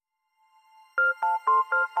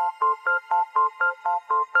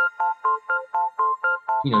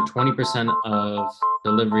20% of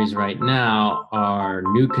deliveries right now are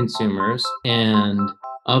new consumers. And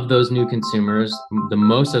of those new consumers, the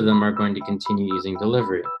most of them are going to continue using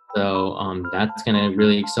delivery. So that's going to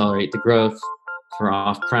really accelerate the growth for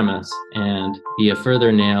off premise and be a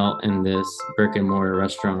further nail in this brick and mortar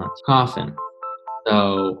restaurant coffin.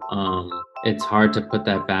 So it's hard to put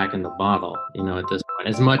that back in the bottle, at this point.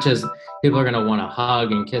 As much as people are going to want to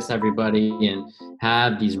hug and kiss everybody and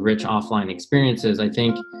have these rich offline experiences, I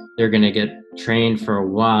think they're going to get trained for a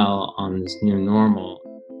while on this new normal.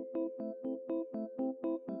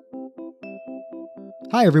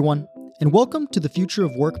 Hi, everyone, and welcome to the Future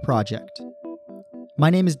of Work project. My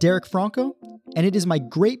name is Derek Franco, and it is my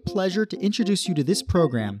great pleasure to introduce you to this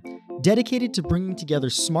program dedicated to bringing together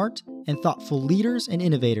smart and thoughtful leaders and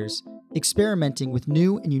innovators experimenting with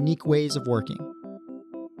new and unique ways of working.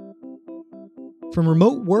 From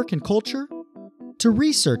remote work and culture to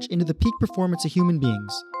research into the peak performance of human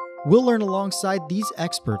beings, we'll learn alongside these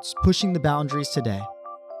experts pushing the boundaries today.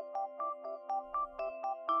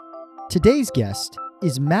 Today's guest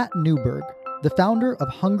is Matt Newberg, the founder of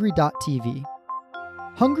Hungry.tv.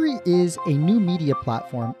 Hungry is a new media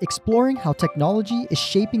platform exploring how technology is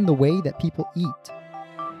shaping the way that people eat.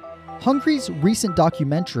 Hungry's recent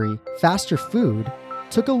documentary, Faster Food,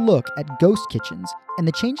 took a look at ghost kitchens and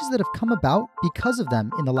the changes that have come about because of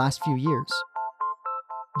them in the last few years.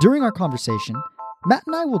 During our conversation, Matt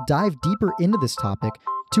and I will dive deeper into this topic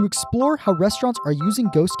to explore how restaurants are using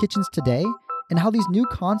ghost kitchens today and how these new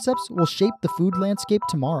concepts will shape the food landscape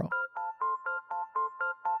tomorrow.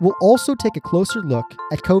 We'll also take a closer look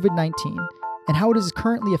at COVID-19 and how it is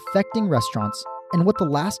currently affecting restaurants and what the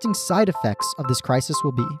lasting side effects of this crisis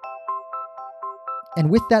will be. And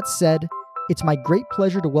with that said, it's my great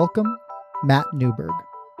pleasure to welcome Matt Newberg.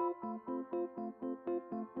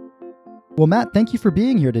 Well, Matt, thank you for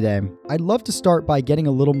being here today. I'd love to start by getting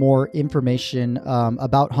a little more information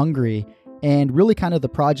about Hungry and really kind of the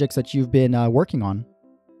projects that you've been working on.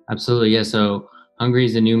 Absolutely, yeah. So Hungry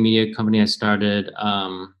is a new media company I started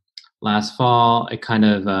last fall.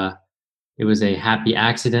 It was a happy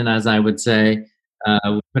accident, as I would say.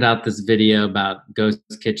 We put out this video about ghost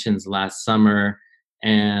kitchens last summer,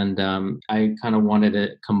 and I kind of wanted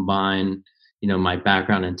to combine, my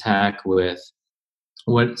background in tech with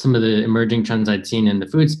what some of the emerging trends I'd seen in the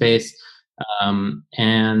food space,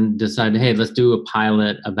 and decided, hey, let's do a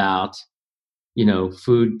pilot about,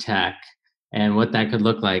 food tech and what that could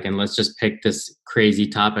look like. And let's just pick this crazy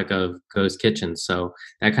topic of ghost kitchens. So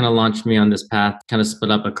that kind of launched me on this path, kind of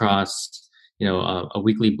split up across, a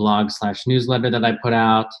weekly blog / newsletter that I put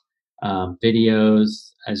out,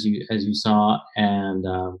 videos as you saw, and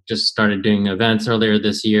just started doing events earlier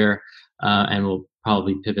this year. And we'll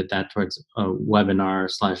probably pivot that towards a webinar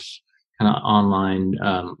 / kind of online,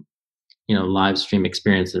 live stream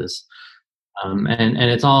experiences. And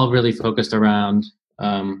it's all really focused around,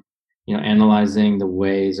 analyzing the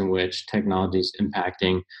ways in which technology is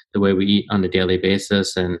impacting the way we eat on a daily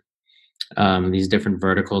basis, and these different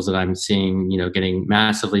verticals that I'm seeing, getting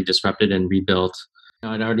massively disrupted and rebuilt.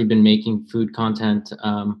 I'd already been making food content,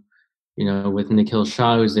 with Nikhil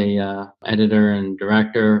Shah, who's a editor and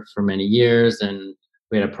director for many years, and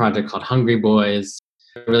we had a project called Hungry Boys.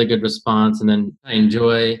 A really good response, and then I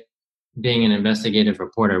enjoy being an investigative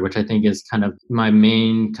reporter, which I think is kind of my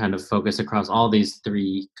main kind of focus across all these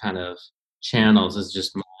three kind of channels, is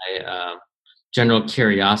just my general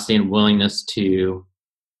curiosity and willingness to,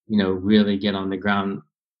 really get on the ground,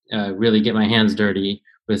 really get my hands dirty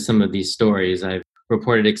with some of these stories. I've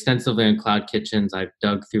reported extensively on cloud kitchens. I've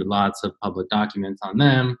dug through lots of public documents on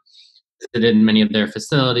them, visited many of their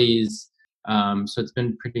facilities. So it's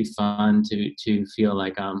been pretty fun to feel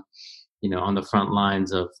like I'm, on the front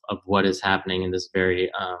lines of what is happening in this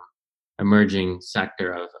very emerging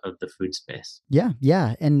sector of the food space.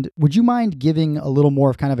 Yeah. And would you mind giving a little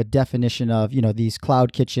more of kind of a definition of, these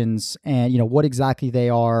cloud kitchens and, what exactly they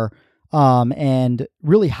are, and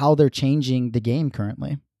really how they're changing the game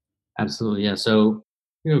currently? Absolutely, yeah. So,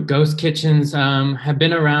 ghost kitchens have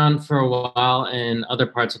been around for a while in other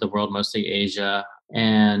parts of the world, mostly Asia.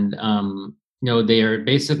 And, they are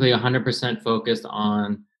basically 100% focused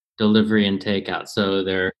on delivery and takeout. So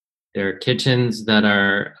they're kitchens that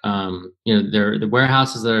are, they're the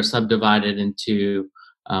warehouses that are subdivided into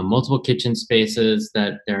multiple kitchen spaces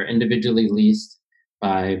that they're individually leased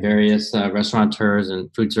by various restaurateurs and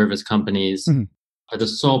food service companies. Mm-hmm. For the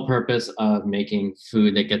sole purpose of making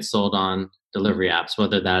food that gets sold on delivery apps,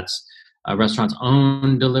 whether that's a restaurant's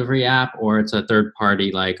own delivery app or it's a third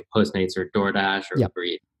party like Postmates or DoorDash or Yep. Uber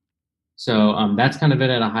Eats. So that's kind of it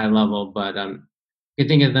at a high level. But You can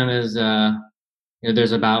think of them as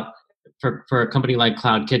there's about for a company like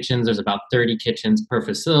Cloud Kitchens, there's about 30 kitchens per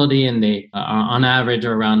facility, and they are on average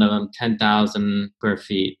are around 10,000 square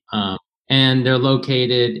feet. And they're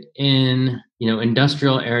located in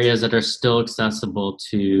industrial areas that are still accessible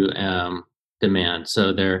to demand.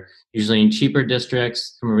 So they're usually in cheaper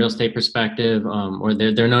districts from a real estate perspective, or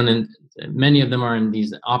they're known in many of them are in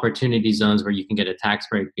these opportunity zones where you can get a tax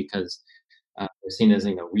break because they're seen as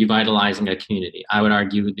revitalizing a community. I would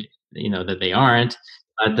argue that they aren't,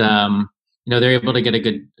 but they're able to get a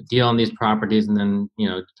good deal on these properties and then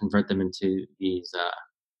convert them into these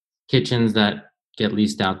kitchens that get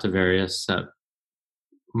leased out to various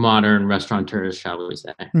modern restaurateurs, shall we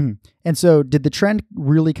say. Mhm. And so did the trend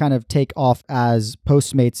really kind of take off as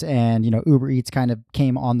Postmates and, Uber Eats kind of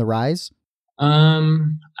came on the rise?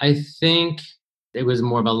 I think it was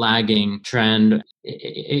more of a lagging trend.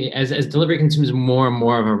 As delivery consumes more and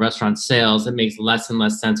more of a restaurant's sales, it makes less and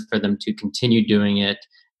less sense for them to continue doing it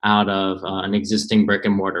out of an existing brick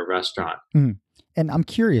and mortar restaurant. Mhm. And I'm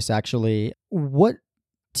curious, actually, what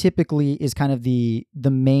typically is kind of the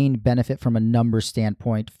main benefit from a number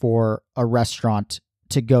standpoint for a restaurant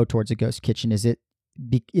to go towards a ghost kitchen? Is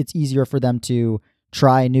it's easier for them to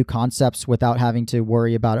try new concepts without having to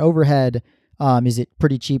worry about overhead? Is it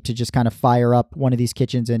pretty cheap to just kind of fire up one of these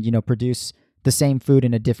kitchens and produce the same food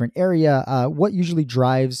in a different area? What usually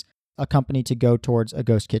drives a company to go towards a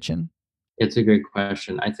ghost kitchen? It's a great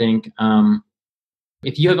question. I think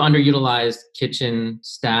if you have underutilized kitchen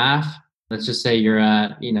staff, let's just say you're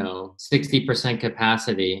at 60%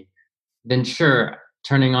 capacity, then sure,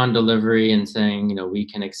 turning on delivery and saying we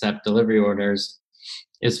can accept delivery orders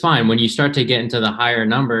is fine. When you start to get into the higher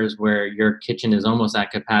numbers where your kitchen is almost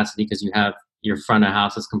at capacity because you have your front of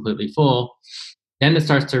house is completely full, then it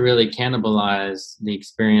starts to really cannibalize the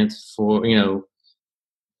experience for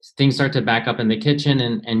things start to back up in the kitchen,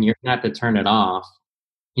 and you're gonna have to turn it off.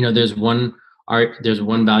 There's one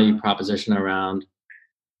value proposition around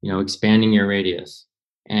expanding your radius.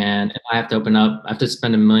 And if I have to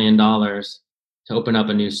spend $1 million to open up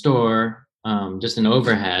a new store, just an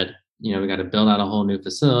overhead. We got to build out a whole new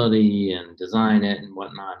facility and design it and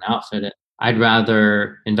whatnot and outfit it. I'd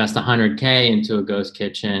rather invest 100K into a ghost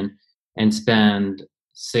kitchen and spend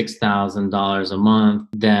 $6,000 a month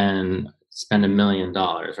than spend $1 million,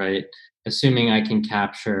 right? Assuming I can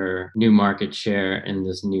capture new market share in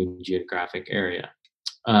this new geographic area.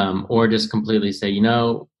 Or just completely say,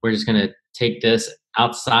 we're just going to take this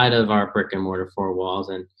outside of our brick and mortar four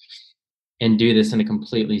walls and do this in a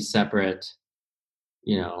completely separate,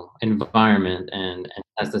 environment and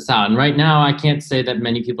test this out. And right now, I can't say that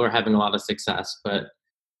many people are having a lot of success, but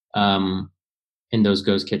in those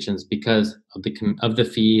ghost kitchens because of the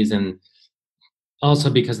fees and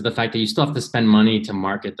also because of the fact that you still have to spend money to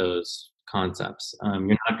market those concepts.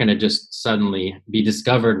 You're not going to just suddenly be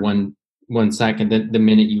discovered one second the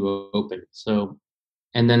minute you open. So,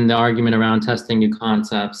 and then the argument around testing new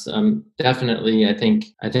concepts. Definitely, I think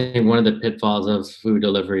one of the pitfalls of food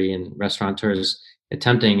delivery and restaurateurs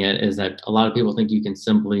attempting it is that a lot of people think you can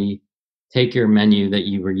simply take your menu that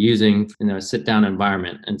you were using in a sit down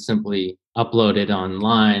environment and simply upload it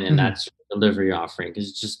online, and Mhm. that's your delivery offering because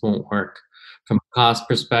it just won't work from a cost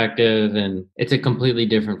perspective, and it's a completely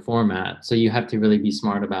different format. So you have to really be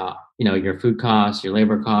smart about your food costs, your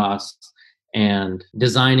labor costs, and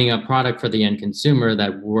designing a product for the end consumer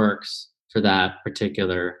that works for that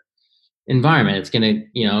particular environment. It's going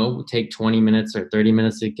to, take 20 minutes or 30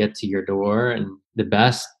 minutes to get to your door. And the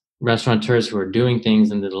best restaurateurs who are doing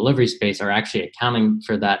things in the delivery space are actually accounting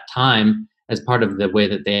for that time as part of the way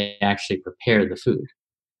that they actually prepare the food.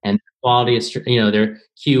 And quality is, they're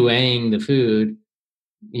QAing the food,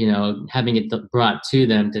 having it brought to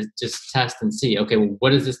them to just test and see, okay, well, what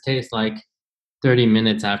does this taste like 30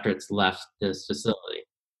 minutes after it's left this facility?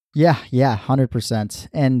 Yeah, yeah, 100%.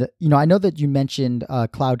 And, I know that you mentioned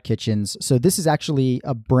Cloud Kitchens. So this is actually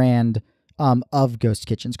a brand of ghost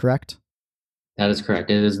kitchens, correct? That is correct.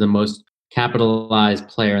 It is the most capitalized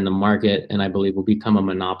player in the market, and I believe will become a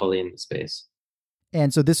monopoly in the space.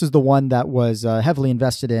 And so this is the one that was heavily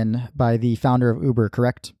invested in by the founder of Uber,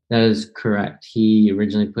 correct? That is correct. He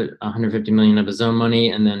originally put 150 million of his own money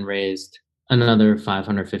and then raised another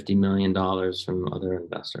 550 million dollars from other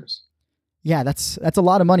investors. Yeah, that's a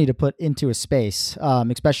lot of money to put into a space,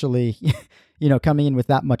 especially coming in with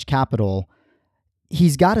that much capital.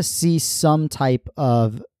 He's got to see some type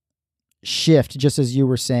of shift, just as you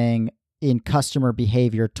were saying, in customer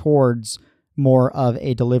behavior towards more of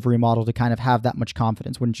a delivery model to kind of have that much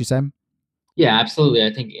confidence, wouldn't you say? Yeah, absolutely.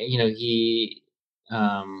 I think he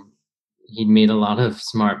made a lot of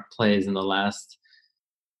smart plays in the last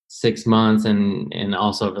 6 months and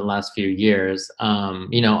also over the last few years.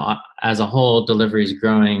 As a whole, delivery is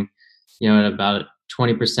growing, at about a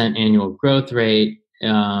 20% annual growth rate.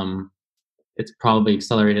 It's probably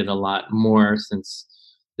accelerated a lot more since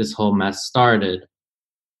this whole mess started.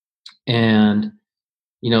 And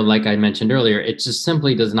like I mentioned earlier, it just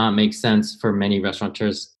simply does not make sense for many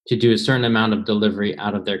restaurateurs to do a certain amount of delivery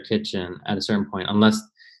out of their kitchen at a certain point, unless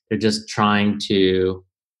they're just trying to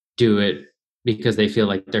do it because they feel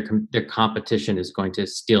like their competition is going to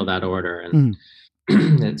steal that order, and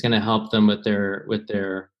Mhm. it's going to help them with their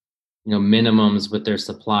minimums with their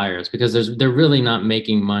suppliers, because they're really not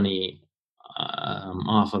making money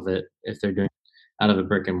off of it if they're doing out of a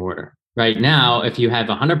brick and mortar. Right now, if you have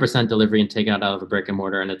 100% delivery and takeout out of a brick and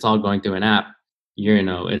mortar and it's all going through an app,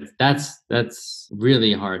 that's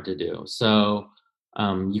really hard to do. So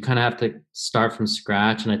you kind of have to start from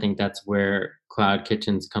scratch, and I think that's where cloud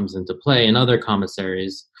kitchens comes into play, and other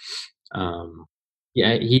commissaries. Um,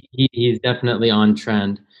 yeah, he's definitely on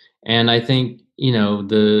trend, and I think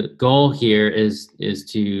the goal here is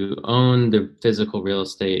to own the physical real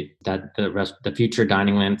estate that the future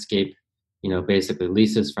dining landscape, basically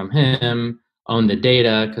leases from him. Own the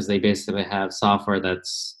data, because they basically have software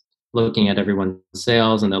that's looking at everyone's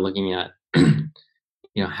sales, and they're looking at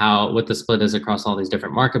how what the split is across all these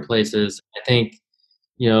different marketplaces. I think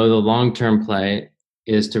the long term play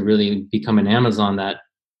is to really become an Amazon that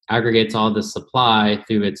aggregates all the supply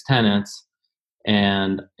through its tenants,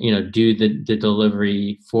 and do the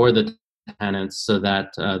delivery for the tenants, so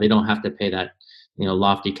that they don't have to pay that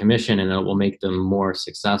lofty commission, and it will make them more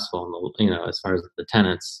successful in as far as the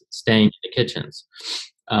tenants staying in the kitchens.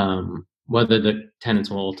 Whether the tenants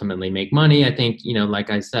will ultimately make money, I think, like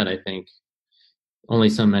I said, I think only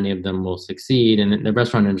so many of them will succeed. And the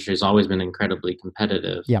restaurant industry has always been incredibly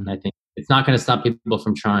competitive. Yeah. And I think it's not going to stop people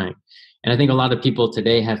from trying. And I think a lot of people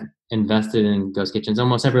today have invested in ghost kitchens.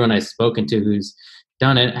 Almost everyone I've spoken to who's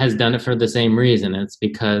done it has done it for the same reason. It's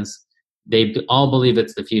because they all believe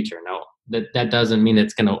it's the future. No, that doesn't mean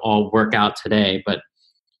it's going to all work out today, but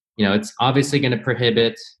it's obviously going to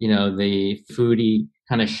prohibit, the foodie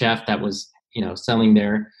kind of chef that was, selling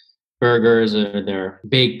their burgers or their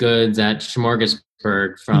baked goods at Smorgasburg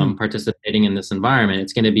Mhm. from participating in this environment.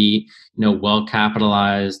 It's going to be, well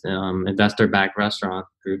capitalized, investor-backed restaurant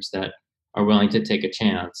groups that are willing to take a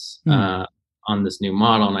chance Mhm. on this new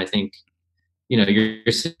model. And I think,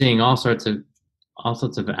 you're seeing all sorts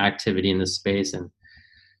of activity in this space, and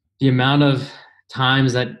the amount of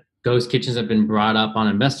times that ghost kitchens have been brought up on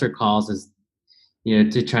investor calls is,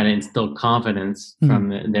 to try to instill confidence Mhm.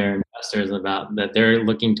 from their investors about that they're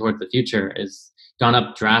looking towards the future, is gone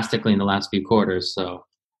up drastically in the last few quarters. So,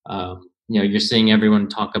 you're seeing everyone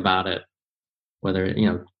talk about it, whether,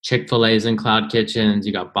 Chick-fil-A's in cloud kitchens,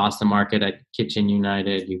 you got Boston Market at Kitchen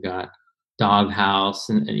United, you got Doghouse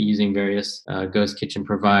and using various ghost kitchen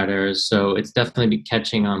providers. So it's definitely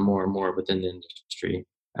catching on more and more within the industry,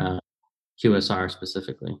 uh, QSR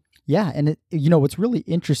specifically. Yeah, and what's really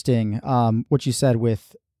interesting, what you said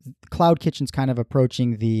with cloud kitchens kind of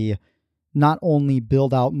approaching the not only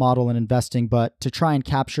build out model and investing, but to try and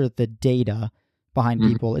capture the data behind Mhm.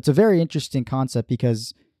 people. It's a very interesting concept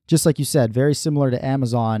because, just like you said, very similar to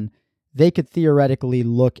Amazon, they could theoretically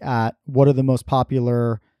look at what are the most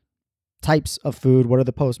popular types of food, what are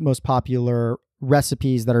the most popular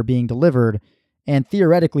recipes that are being delivered, and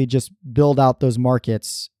theoretically just build out those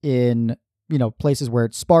markets in places where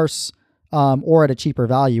it's sparse, or at a cheaper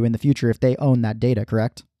value in the future if they own that data.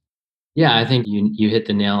 Correct? Yeah, I think you hit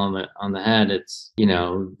the nail on the head. It's,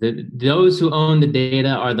 those who own the data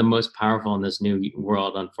are the most powerful in this new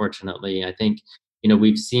world. Unfortunately, I think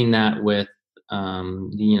we've seen that with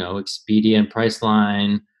Expedia and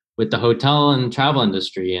Priceline, with the hotel and travel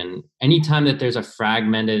industry, and anytime that there's a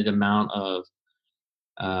fragmented amount of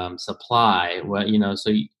supply,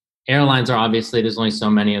 airlines are obviously, there's only so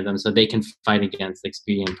many of them, so they can fight against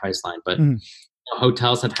Expedia and Priceline, but Mhm.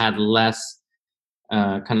 hotels have had less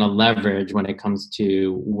kind of leverage when it comes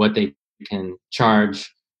to what they can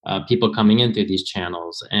charge people coming in through these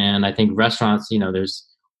channels. And I think restaurants, there's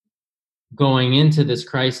going into this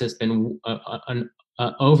crisis been an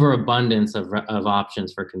overabundance of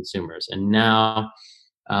options for consumers, and now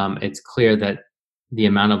it's clear that the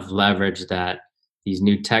amount of leverage that these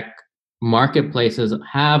new tech marketplaces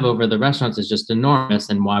have over the restaurants is just enormous,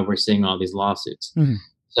 and why we're seeing all these lawsuits. Mhm.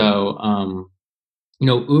 So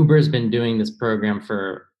Uber's been doing this program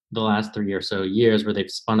for the last 3 or so years, where they've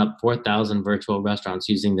spun up 4,000 virtual restaurants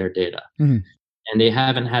using their data. Mhm. And they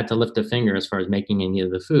haven't had to lift a finger as far as making any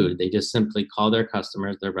of the food. They just simply call their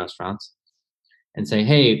customers, their restaurants, and say,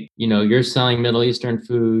 hey, you're selling Middle Eastern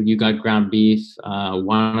food, you got ground beef.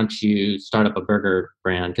 Why don't you start up a burger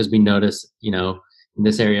brand? Because we notice, in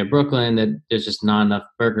this area of Brooklyn that there's just not enough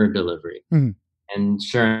burger delivery. Mhm. And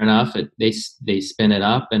sure enough, they spin it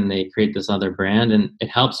up and they create this other brand, and it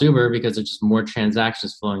helps Uber because there's just more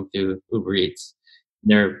transactions flowing through Uber Eats.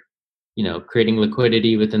 They're creating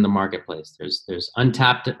liquidity within the marketplace. There's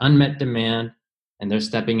untapped, unmet demand, and they're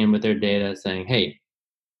stepping in with their data, saying, hey,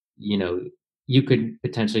 you know, you could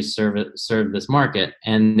potentially serve this market,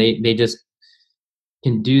 and they just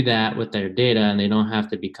can do that with their data, and they don't have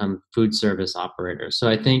to become food service operators. So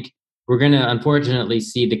I think we're going to unfortunately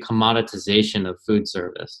see the commoditization of food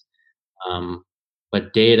service. Um,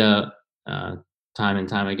 but data, uh, time and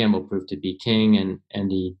time again, will prove to be king,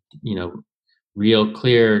 and the real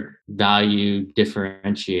clear value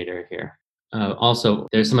differentiator here. Also,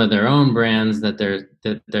 there's some of their own brands that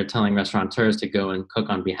they're telling restaurateurs to go and cook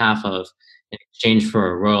on behalf of in exchange for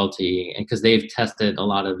a royalty, and because they've tested a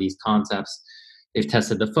lot of these concepts, they've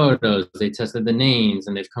tested the photos, they tested the names,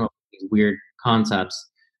 and they've come up with these weird concepts,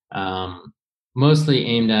 um, mostly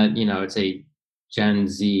aimed at it's a Gen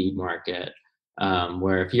Z market.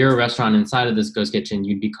 Where if you're a restaurant inside of this ghost kitchen,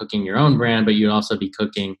 you'd be cooking your own brand, but you'd also be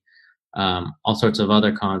cooking all sorts of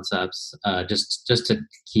other concepts, just to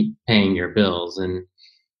keep paying your bills. And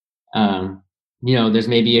there's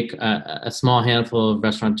maybe a small handful of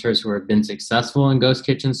restaurateurs who have been successful in ghost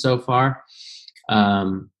kitchens so far,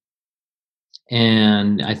 um,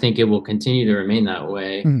 and I think it will continue to remain that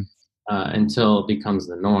way Mhm. until it becomes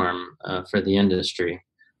the norm for the industry.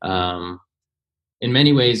 Um, in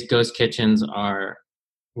many ways, ghost kitchens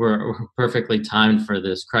we're perfectly timed for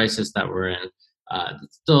this crisis that we're in.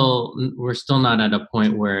 We're still not at a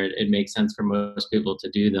point where it makes sense for most people to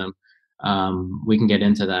do them. We can get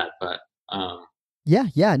into that, but Yeah,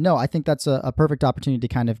 yeah, no, I think that's a perfect opportunity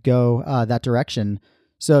to kind of go that direction.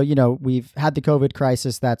 So, we've had the COVID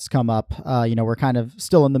crisis that's come up. We're kind of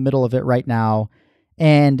still in the middle of it right now.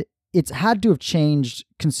 And it's had to have changed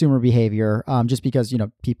consumer behavior just because,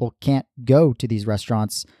 people can't go to these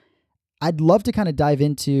restaurants. I'd love to kind of dive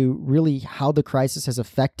into really how the crisis has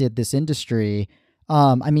affected this industry.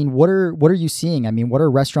 I mean, what are you seeing? I mean, what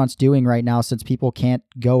are restaurants doing right now since people can't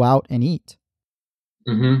go out and eat?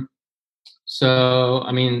 mhm. So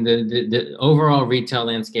I mean, the overall retail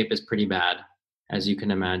landscape is pretty bad, as you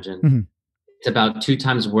can imagine. Mhm. It's about two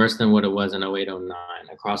times worse than what it was in 0809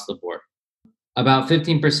 across the board. About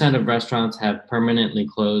 15% of restaurants have permanently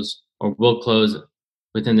closed or will close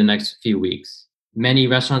within the next few weeks. Many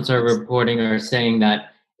restaurants are saying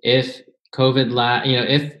that if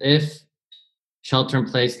if shelter in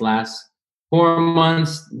place lasts 4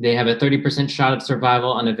 months, they have a 30% shot of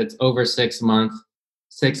survival, and if it's over 6 months,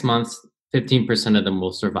 15% of them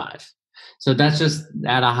will survive. So that's just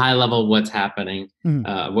at a high level what's happening,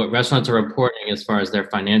 Mhm. what restaurants are reporting as far as their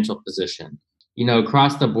financial position.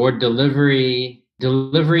 Across the board, delivery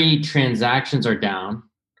transactions are down,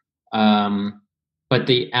 um, but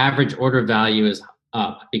the average order value is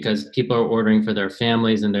up because people are ordering for their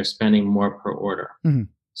families and they're spending more per order. Mhm.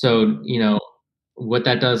 So, what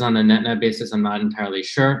that does on a net basis, I'm not entirely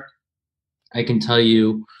sure. I can tell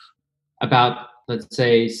you about, let's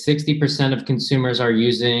say, 60% of consumers are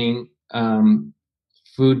using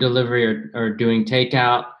food delivery or doing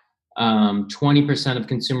takeout. 20% of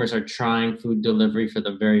consumers are trying food delivery for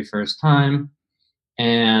the very first time.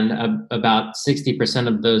 And about 60%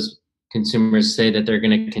 of those consumers say that they're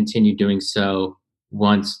going to continue doing so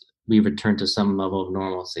once we return to some level of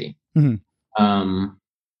normalcy. Mhm. Um,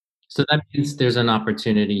 so that means there's an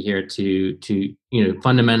opportunity here to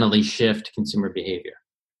fundamentally shift consumer behavior.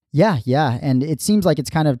 Yeah, yeah, and it seems like it's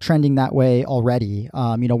kind of trending that way already.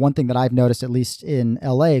 One thing that I've noticed, at least in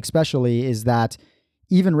LA, especially, is that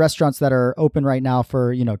even restaurants that are open right now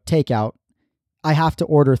for takeout, I have to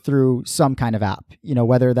order through some kind of app.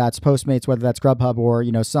 Whether that's Postmates, whether that's Grubhub,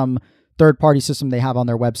 or some third party system they have on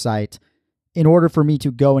their website. In order for me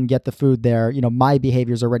to go and get the food there, my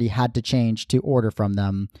behaviors already had to change to order from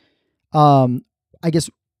them. Um, I guess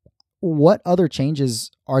what other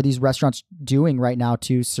changes are these restaurants doing right now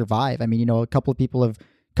to survive? I mean, a couple of people have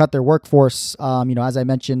cut their workforce. As I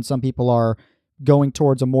mentioned, some people are going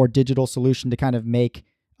towards a more digital solution to kind of make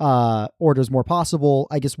orders more possible.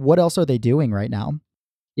 I guess what else are they doing right now?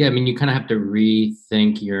 Yeah, I mean, you kind of have to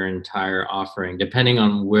rethink your entire offering depending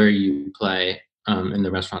on where you play in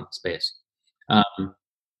the restaurant space. Um,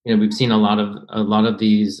 we've seen a lot of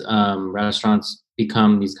these restaurants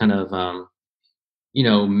become these kind of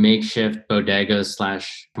makeshift bodegas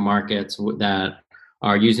slash markets that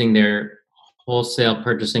are using their wholesale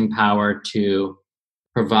purchasing power to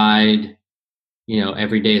provide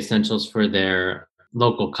everyday essentials for their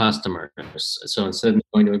local customers. So instead of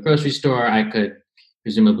going to a grocery store, I could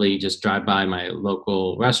presumably just drive by my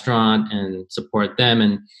local restaurant and support them,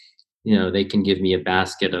 and they can give me a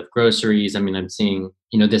basket of groceries. I mean, I'm seeing,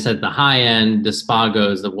 this at the high end, the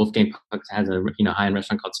Spago's, the Wolfgang Puck has a high end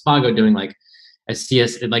restaurant called Spago doing like a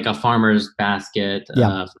CS, like a farmer's basket,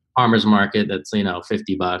 Yeah. farmer's market that's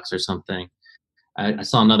 $50 or something. I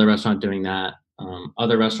saw another restaurant doing that.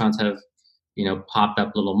 Other restaurants have popped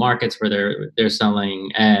up little markets where they're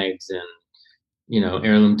selling eggs and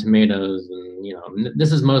heirloom tomatoes, and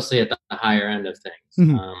this is mostly at the higher end of things.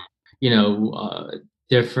 Mhm. You know, uh,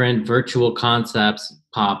 Different virtual concepts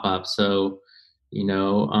pop up. So, you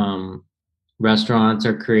know, um, restaurants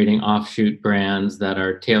are creating offshoot brands that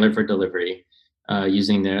are tailored for delivery,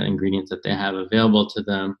 using the ingredients that they have available to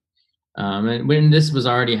them. And when this was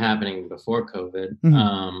already happening before COVID.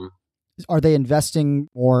 Mhm. Are they investing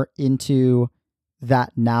more into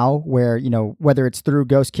that now where, whether it's through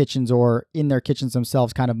ghost kitchens or in their kitchens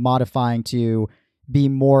themselves, kind of modifying to be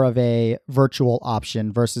more of a virtual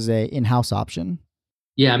option versus a in-house option?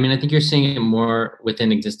 Yeah, I mean, I think you're seeing it more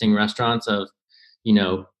within existing restaurants of, you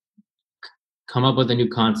know, come up with a new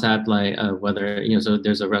concept, like whether so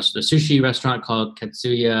there's a sushi restaurant called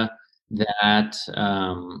Katsuya that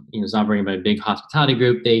is operated by a big hospitality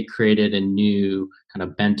group. They created a new kind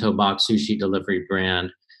of bento box sushi delivery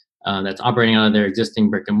brand that's operating out of their existing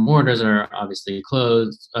brick and mortars that are obviously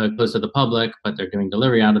closed to the public, but they're doing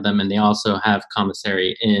delivery out of them, and they also have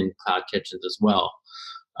commissary in cloud kitchens as well.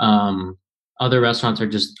 Um, Other restaurants are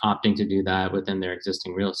just opting to do that within their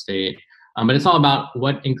existing real estate. But it's all about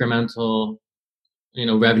what incremental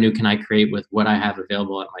revenue can I create with what I have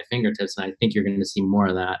available at my fingertips, and I think you're going to see more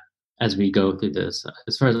of that as we go through this.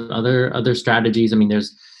 As far as other strategies, I mean,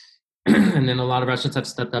 there's and then a lot of restaurants have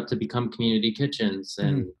stepped up to become community kitchens, Mhm.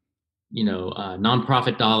 and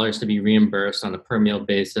nonprofit dollars to be reimbursed on a per meal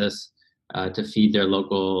basis to feed their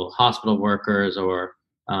local hospital workers, or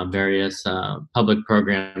various public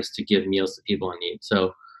programs to give meals to people in need.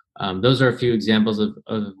 So those are a few examples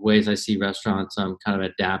of ways I see restaurants kind of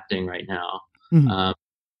adapting right now. Mhm. Um,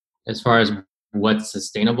 as far as what's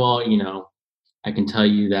sustainable, I can tell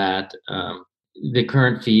you that the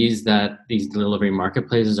current fees that these delivery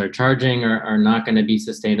marketplaces are charging are not going to be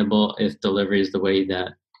sustainable if delivery is the way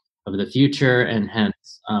that of the future, and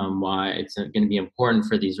hence why it's going to be important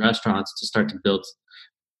for these restaurants to start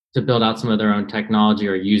to build out some of their own technology,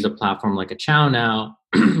 or use a platform like a Chow Now,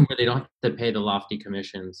 where they don't have to pay the lofty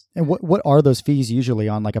commissions. And what are those fees usually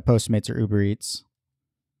on like a Postmates or Uber Eats?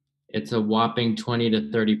 It's a whopping 20 to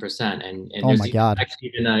 30%, and Oh there's my God.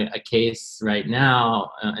 actually even a case right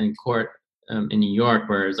now in court in New York,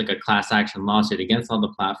 where it's like a class action lawsuit against all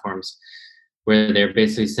the platforms, where they're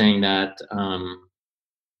basically saying that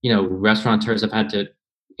restaurateurs have had to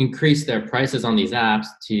increase their prices on these apps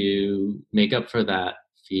to make up for that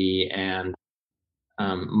fee, and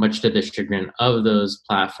much to the chagrin of those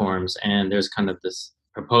platforms. And there's kind of this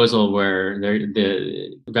proposal where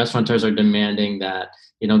the restaurateurs are demanding that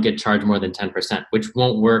they don't get charged more than 10%, which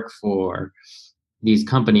won't work for these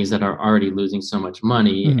companies that are already losing so much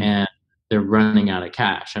money, Mhm. and they're running out of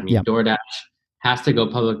cash. I Yeah. mean, DoorDash has to go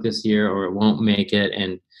public this year or it won't make it,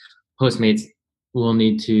 and Postmates will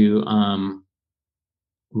need to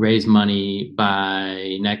raise money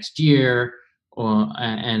by next year, or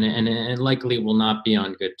and it likely will not be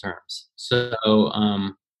on good terms. So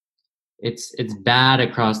it's bad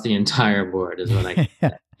across the entire board, is what I can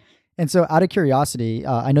say. And so, out of curiosity,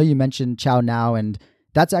 I know you mentioned Chow Now, and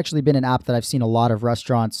that's actually been an app that I've seen a lot of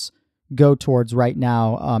restaurants go towards right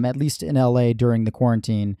now, at least in LA during the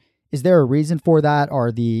quarantine. Is there a reason for that?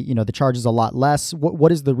 Are the charges a lot less?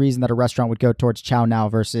 What is the reason that a restaurant would go towards Chow Now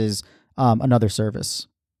versus another service?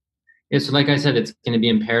 Yeah, so like I said, it's going to be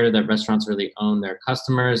imperative that restaurants really own their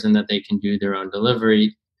customers and that they can do their own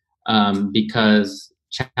delivery, because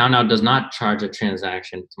ChowNow does not charge a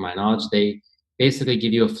transaction. To my knowledge, they basically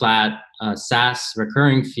give you a flat SaaS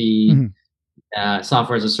recurring fee, Mhm.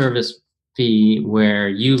 software as a service fee, where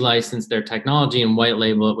you license their technology and white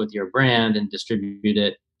label it with your brand and distribute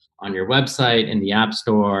it on your website in the app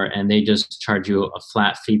store, and they just charge you a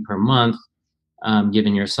flat fee per month,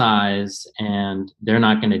 given your size, and they're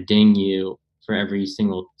not going to ding you for every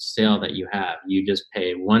single sale that you have. You just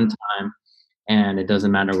pay one time, and it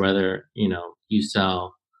doesn't matter whether you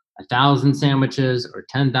sell 1,000 sandwiches or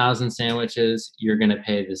 10,000 sandwiches. You're going to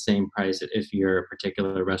pay the same price if you're a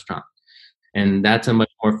particular restaurant, and that's a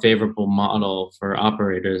much more favorable model for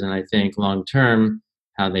operators. And I think long term,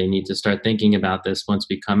 how they need to start thinking about this once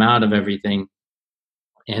we come out of everything,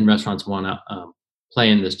 and restaurants want to play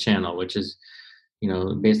in this channel, which is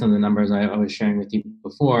based on the numbers I was sharing with you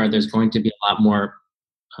before, there's going to be a lot more.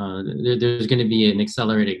 There's going to be an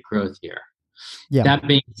accelerated growth here. Yeah. That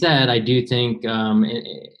being said, I do think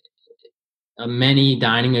many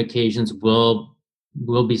dining occasions will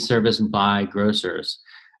be serviced by grocers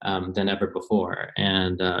than ever before,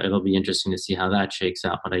 and it'll be interesting to see how that shakes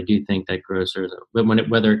out. But I do think that grocers,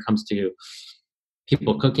 whether it comes to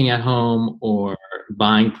people cooking at home or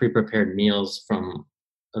buying pre-prepared meals from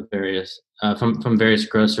various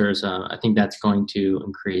grocers, I think that's going to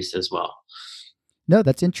increase as well. No,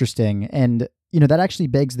 that's interesting. And, that actually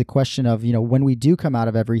begs the question of, when we do come out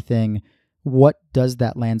of everything, what does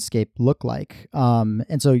that landscape look like?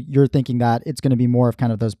 And so you're thinking that it's going to be more of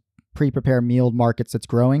kind of those pre-prepared meal markets that's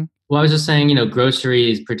growing? Well, I was just saying,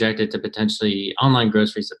 groceries projected to potentially online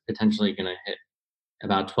groceries are potentially going to hit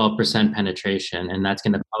about 12% penetration, and that's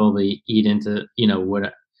going to probably eat into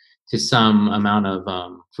what to some amount of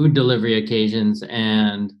food delivery occasions,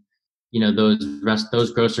 and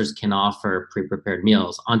those grocers can offer pre-prepared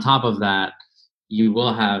meals. On top of that, you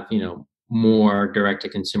will have more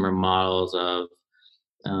direct-to-consumer models of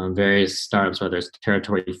various startups, whether it's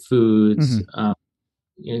Territory Foods, Hmm.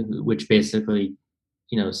 which basically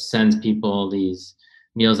sends people these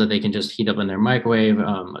meals that they can just heat up in their microwave.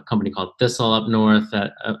 A company called Thistle up north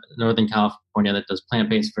at Northern California that does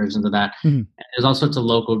plant-based versions of that. Hmm. And there's all sorts of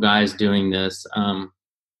local guys doing this,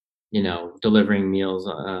 delivering meals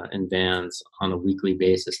in vans on a weekly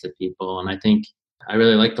basis to people. And I think I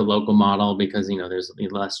really like the local model because there's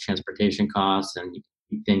less transportation costs and you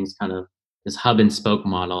keep things kind of this hub and spoke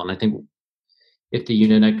model. And I think if the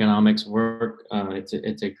unit economics work,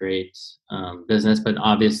 it's a great business. But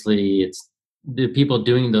obviously, it's the people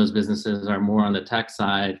doing those businesses are more on the tech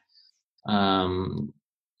side um,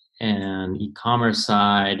 and e-commerce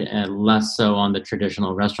side, and less so on the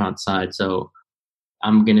traditional restaurant side. So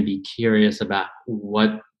I'm going to be curious about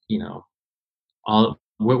what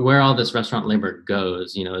where all this restaurant labor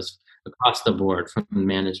goes. Is across the board from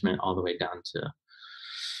management all the way down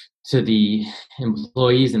to the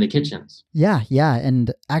employees in the kitchens. Yeah, yeah,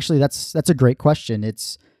 and actually, that's a great question.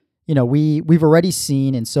 It's we've already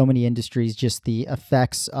seen in so many industries just the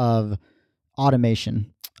effects of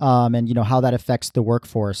automation, and how that affects the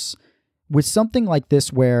workforce. With something like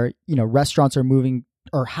this, where restaurants are moving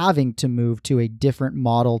or having to move to a different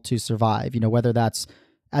model to survive. Whether that's,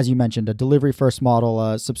 as you mentioned, a delivery first model,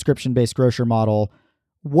 a subscription based grocer model.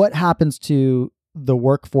 What happens to the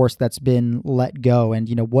workforce that's been let go, and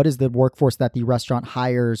what does the workforce that the restaurant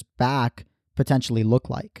hires back potentially look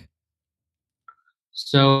like?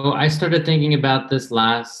 So I started thinking about this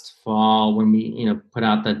last fall when we, put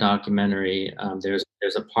out that documentary. There's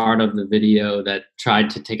a part of the video that tried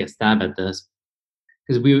to take a stab at this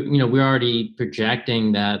because we're already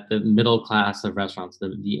projecting that the middle class of restaurants,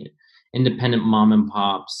 the independent mom and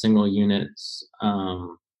pop single units,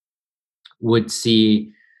 would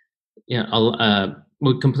see,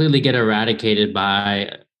 would completely get eradicated by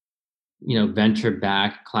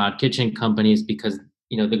venture-backed cloud kitchen companies because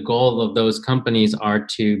the goal of those companies are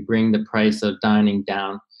to bring the price of dining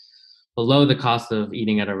down below the cost of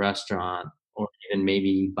eating at a restaurant or even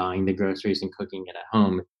maybe buying the groceries and cooking it at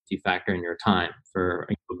home if you factor in your time for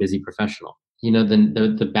a busy professional.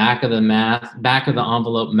 The back of the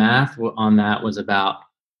envelope math on that was about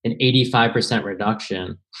an 85%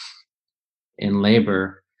 reduction in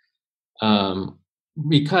labor, um,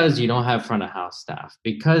 because you don't have front of house staff,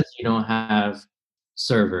 because you don't have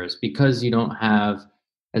servers, because you don't have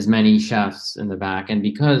as many chefs in the back, and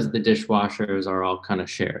because the dishwashers are all kind of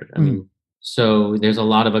shared. I Mm, mean, so there's a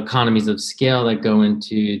lot of economies of scale that go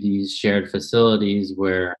into these shared facilities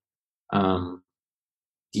where, um,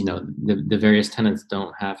 the various tenants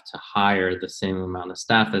don't have to hire the same amount of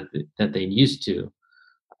staff that they used to.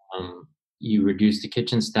 You reduce the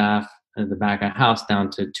kitchen staff at the back of house down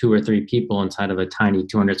to 2 or 3 people inside of a tiny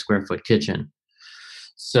 200 square foot kitchen.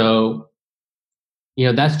 So,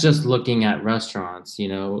 that's just looking at restaurants.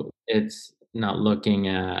 It's not looking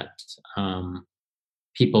at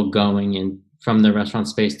people going in from the restaurant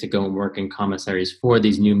space to go and work in commissaries for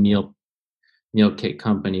these new meal kit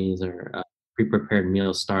companies or pre-prepared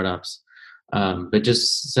meal startups. But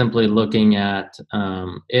just simply looking at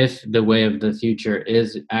if the way of the future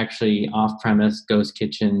is actually off-premise ghost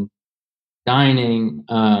kitchen dining,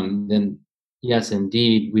 then yes,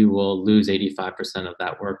 indeed, we will lose 85% of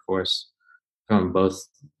that workforce from both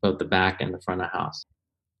the back and the front of house.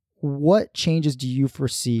 what changes do you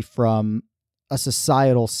foresee from a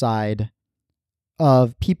societal side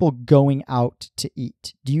of people going out to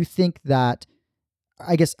eat? Do you think that,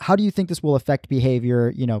 I guess, how do you think this will affect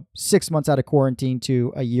behavior, 6 months out of quarantine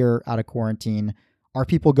to a year out of quarantine? Are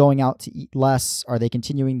people going out to eat less? Are they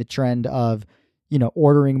continuing the trend of,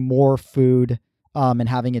 ordering more food and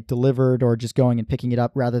having it delivered, or just going and picking it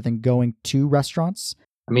up rather than going to restaurants?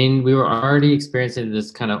 I mean, we were already experiencing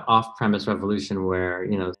this kind of off-premise revolution where,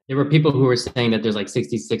 there were people who were saying that there's like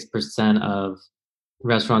 66% of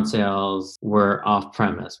restaurant sales were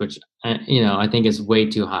off-premise, which, I think is way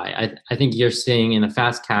too high. I think you're seeing in a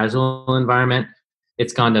fast casual environment,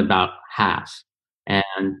 it's gone to about half.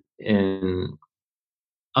 And in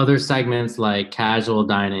other segments like casual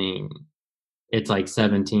dining, it's like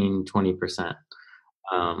 17, 20%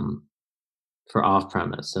 um, for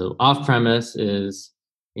off-premise. So off-premise is,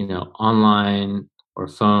 online or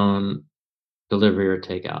phone delivery or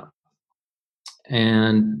takeout.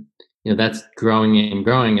 And, that's growing and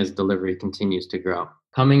growing as delivery continues to grow.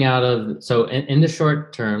 Coming out of, so in the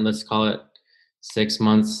short term, let's call it 6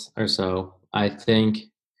 months or so, I think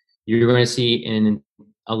you're going to see in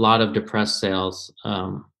a lot of depressed sales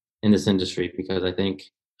in this industry because I think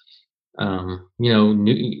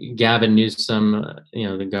Gavin Newsom,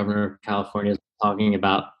 the governor of California, is talking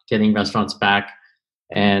about getting restaurants back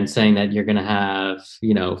and saying that you're going to have,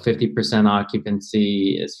 50%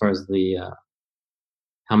 occupancy as far as the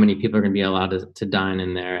how many people are going to be allowed to dine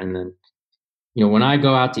in there. And then, when I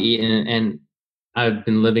go out to eat, and I've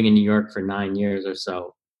been living in New York for 9 years or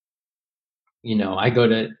so, I go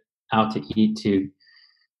to out to eat to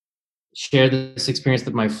share this experience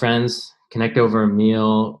with my friends, connect over a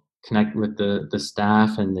meal, connect with the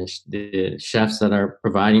staff and the chefs that are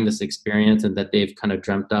providing this experience and that they've kind of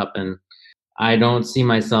dreamt up. And I don't see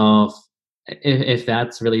myself, if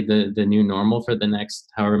that's really the new normal for the next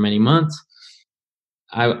however many months,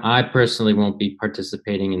 I personally won't be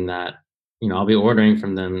participating in that. I'll be ordering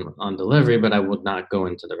from them on delivery, but I would not go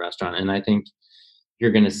into the restaurant. And I think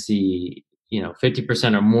you're going to see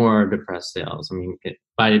 50% or more depressed sales. I mean,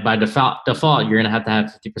 by default you're going to have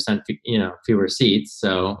 50% fewer seats.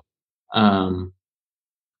 So um,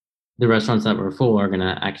 the restaurants that were full are going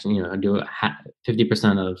to actually do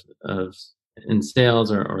 50% of in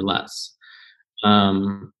sales or less.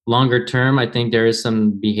 Longer term, I think there is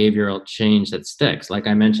some behavioral change that sticks. Like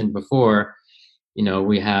I mentioned before,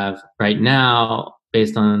 we have right now,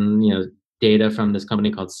 based on data from this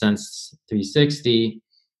company called Sense 360,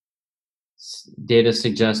 data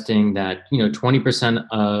suggesting that 20%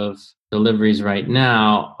 of deliveries right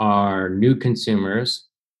now are new consumers,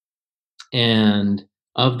 and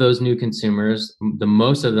of those new consumers, the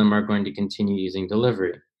most of them are going to continue using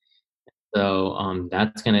delivery. So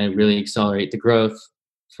that's going to really accelerate the growth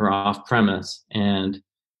for off premise and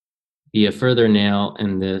be a further nail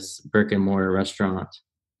in this brick and mortar restaurant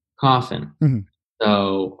coffin. Mhm.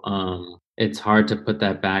 So it's hard to put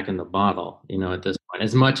that back in the bottle, at this point.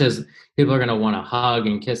 As much as people are going to want to hug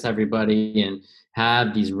and kiss everybody and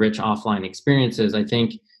have these rich offline experiences, I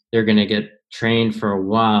think they're going to get trained for a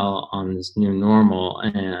while on this new normal,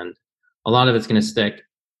 and a lot of it's going to stick.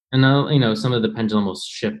 And some of the pendulum will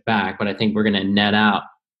shift back, but I think we're going to net out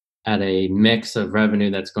at a mix of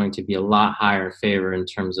revenue that's going to be a lot higher in favor in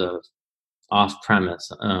terms of off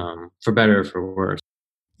premise, for better or for worse.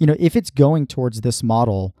 If it's going towards this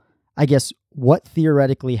model, I guess what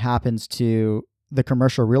theoretically happens to the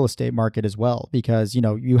commercial real estate market as well? Because,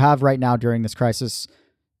 you have right now during this crisis,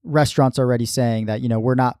 restaurants already saying that,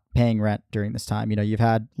 we're not paying rent during this time. You've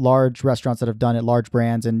had large restaurants that have done it, large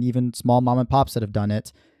brands, and even small mom and pops that have done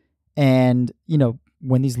it. And,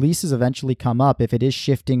 when these leases eventually come up, if it is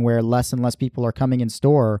shifting where less and less people are coming in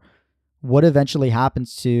store, what eventually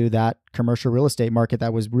happens to that commercial real estate market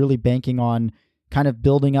that was really banking on kind of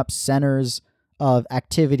building up centers of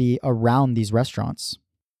activity around these restaurants?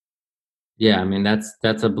 Yeah, I mean that's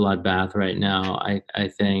a bloodbath right now. I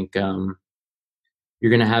think you're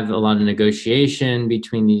going to have a lot of negotiation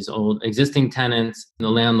between these old existing tenants and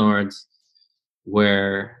the landlords,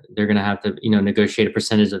 where they're going to have to negotiate a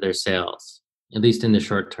percentage of their sales, at least in the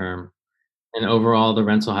short term. And overall, the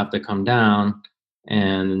rents will have to come down.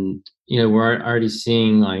 And we're already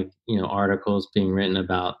seeing like articles being written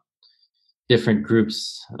about different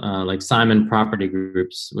groups, like Simon Property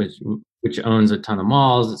Groups, which owns a ton of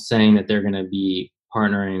malls, saying that they're going to be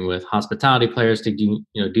partnering with hospitality players to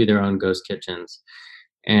do their own ghost kitchens.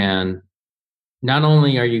 And not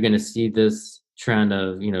only are you going to see this trend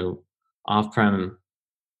of off-prem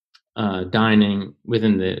dining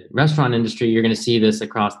within the restaurant industry, you're going to see this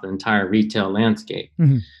across the entire retail landscape.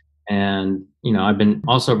 Mhm. And I've been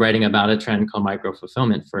also writing about a trend called micro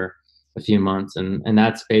fulfillment for a few months, and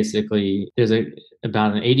that's basically there's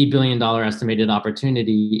about an $80 billion estimated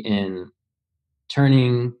opportunity in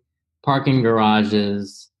turning parking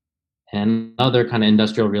garages and other kind of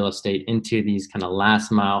industrial real estate into these kind of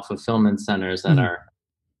last mile fulfillment centers that Mhm. are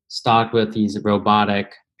stocked with these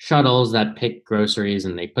robotic shuttles that pick groceries,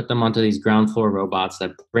 and they put them onto these ground floor robots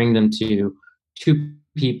that bring them to two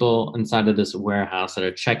people inside of this warehouse that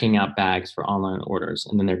are checking out bags for online orders,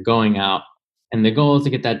 and then they're going out, and the goal is to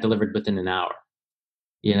get that delivered within an hour,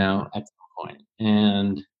 at some point.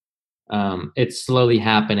 And it's slowly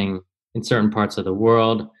happening in certain parts of the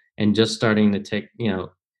world and just starting to take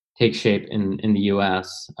shape in the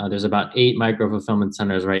US. There's about 8 micro fulfillment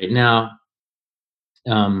centers right now,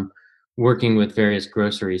 um, working with various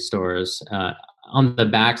grocery stores. On the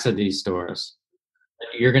backs of these stores,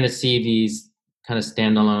 you're going to see these kind of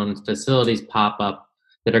standalone facilities pop up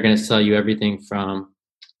that are going to sell you everything from,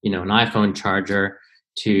 an iPhone charger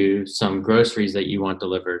to some groceries that you want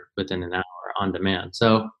delivered within an hour on demand.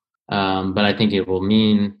 So, but I think it will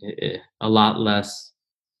mean a lot less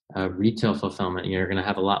retail fulfillment. You're going to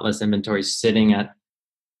have a lot less inventory sitting at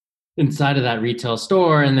inside of that retail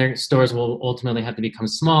store, and their stores will ultimately have to become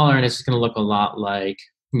smaller, and it's just going to look a lot like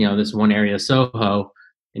this one area Soho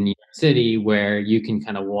in New York City, where you can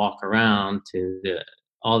kind of walk around to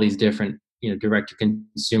all these different direct to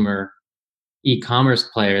consumer e-commerce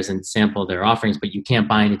players and sample their offerings, but you can't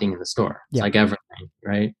buy anything in the store. It's Yeah. like everything,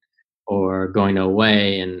 right? Or going to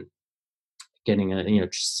Away and getting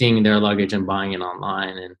seeing their luggage and buying it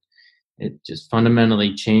online, and it just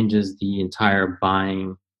fundamentally changes the entire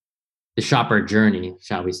buying the shopper journey,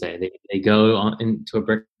 shall we say. They go into a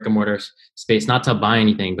brick and mortar space not to buy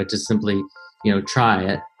anything, but just simply, try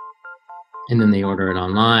it, and then they order it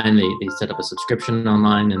online. They set up a subscription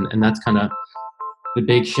online, and that's kind of the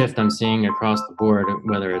big shift I'm seeing across the board,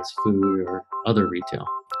 whether it's food or other retail.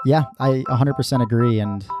 Yeah, I 100% agree.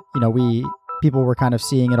 And, people were kind of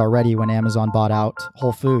seeing it already when Amazon bought out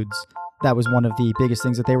Whole Foods. That was one of the biggest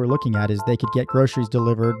things that they were looking at is they could get groceries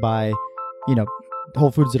delivered by, you know,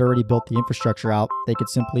 Whole Foods had already built the infrastructure out. They could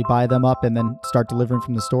simply buy them up and then start delivering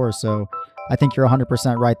from the stores. So I think you're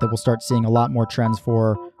 100% right that we'll start seeing a lot more trends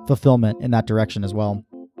for fulfillment in that direction as well.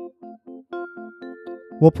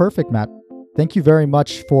 Well, perfect, Matt. Thank you very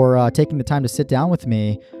much for taking the time to sit down with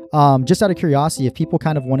me. Just out of curiosity, if people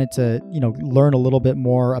kind of wanted to, learn a little bit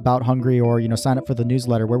more about Hungry or, sign up for the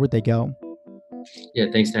newsletter, where would they go? Yeah,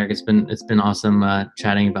 thanks, Derek. It's been awesome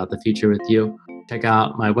chatting about the future with you. Check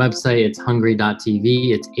out my website. It's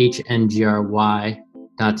hungry.tv. It's HNGRY.tv.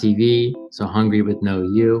 So hungry with no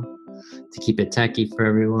U, to keep it techie for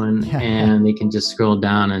everyone. And they can just scroll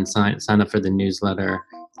down and sign up for the newsletter,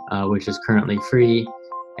 which is currently free.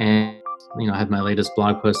 And I have my latest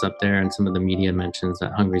blog post up there and some of the media mentions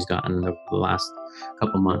that Hungry's gotten over the last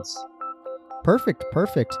couple months. Perfect.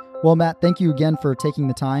 Well, Matt, thank you again for taking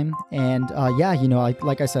the time. And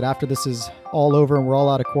like I said, after this is all over and we're all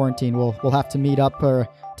out of quarantine, we'll have to meet up to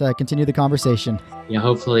continue the conversation. Yeah,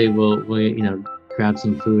 hopefully we'll grab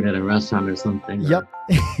some food at a restaurant or something. Yep.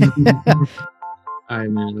 All right,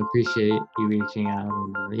 man. Appreciate you reaching out,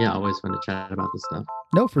 and always fun to chat about this stuff.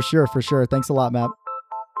 No, for sure. Thanks a lot, Matt.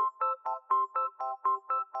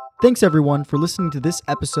 Thanks, everyone, for listening to this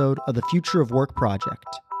episode of the Future of Work Project.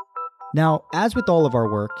 Now, as with all of our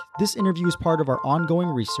work, this interview is part of our ongoing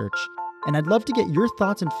research, and I'd love to get your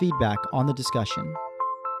thoughts and feedback on the discussion.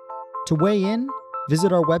 To weigh in,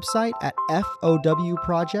 visit our website at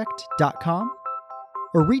fowproject.com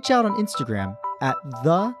or reach out on Instagram at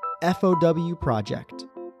the FOW Project.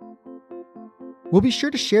 We'll be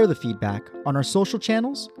sure to share the feedback on our social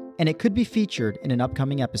channels, and it could be featured in an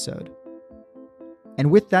upcoming episode. And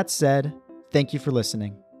with that said, thank you for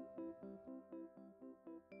listening.